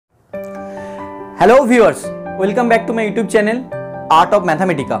Hello viewers, welcome back to my YouTube channel Art of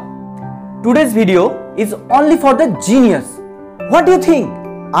Mathematica. Today's video is only for the genius. What do you think?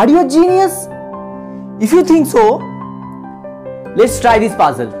 Are you a genius? If you think so, let's try this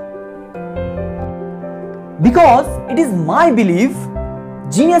puzzle. Because it is my belief,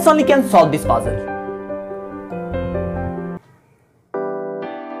 genius only can solve this puzzle.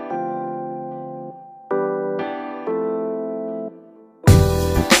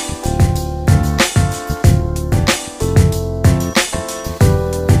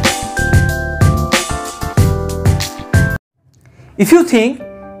 If you think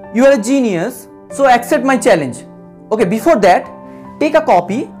you are a genius, so accept my challenge. Okay, before that, take a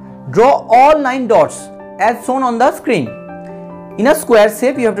copy, draw all 9 dots as shown on the screen. In a square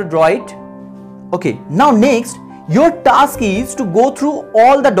shape, you have to draw it. Okay, now next, your task is to go through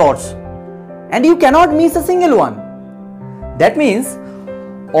all the dots and you cannot miss a single one. That means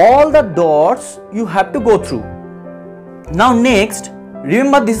all the dots you have to go through. Now next,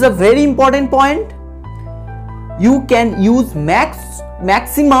 remember this is a very important point. You can use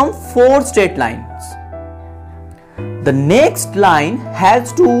maximum 4 straight lines. The next line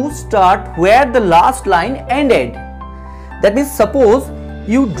has to start where the last line ended. That means suppose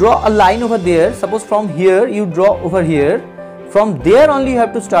you draw a line over there, suppose from here you draw over here, from there only you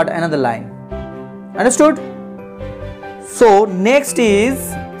have to start another line. Understood? So next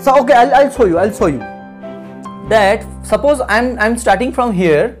is, okay, I'll show you that suppose I'm starting from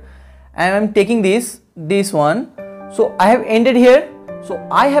here and I'm taking this one, so I have ended here, so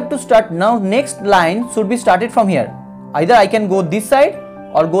I have to start now. Next line should be started from here. Either I can go this side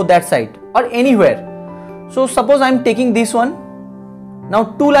or go that side or anywhere. So suppose I am taking this one. Now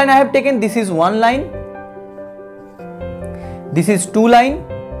 2 line I have taken. This is 1 line, this is 2 line.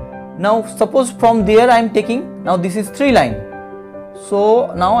 Now suppose from there I am taking, now this is 3 line.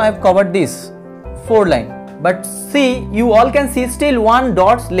 So now I have covered this 4 line. But see, you all can see still 1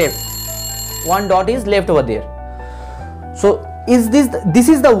 dot left. 1 dot is left over there. So this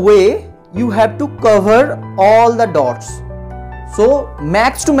is the way you have to cover all the dots. So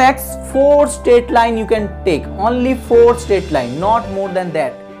max to max 4 straight line you can take, only 4 straight line, not more than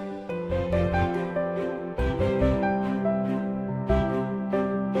that.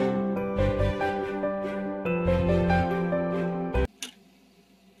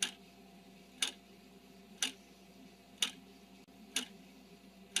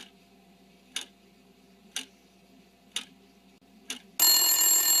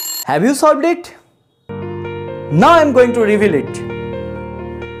 Have you solved it? Now I am going to reveal it.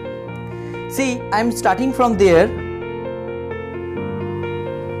 See, I am starting from there.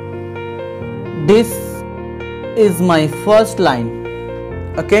 This is my first line.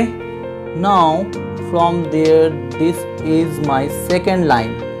 Okay. Now from there, this is my second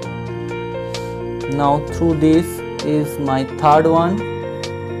line. Now through this is my third one.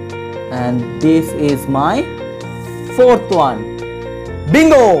 And this is my fourth one.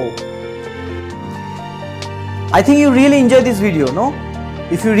 Bingo! I think you really enjoyed this video, no?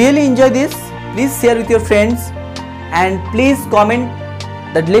 If you really enjoy this, please share with your friends and please comment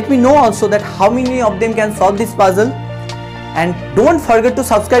that, let me know also that how many of them can solve this puzzle. And don't forget to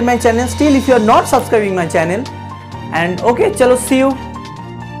subscribe my channel still if you are not subscribing my channel. And okay, chalo, see you.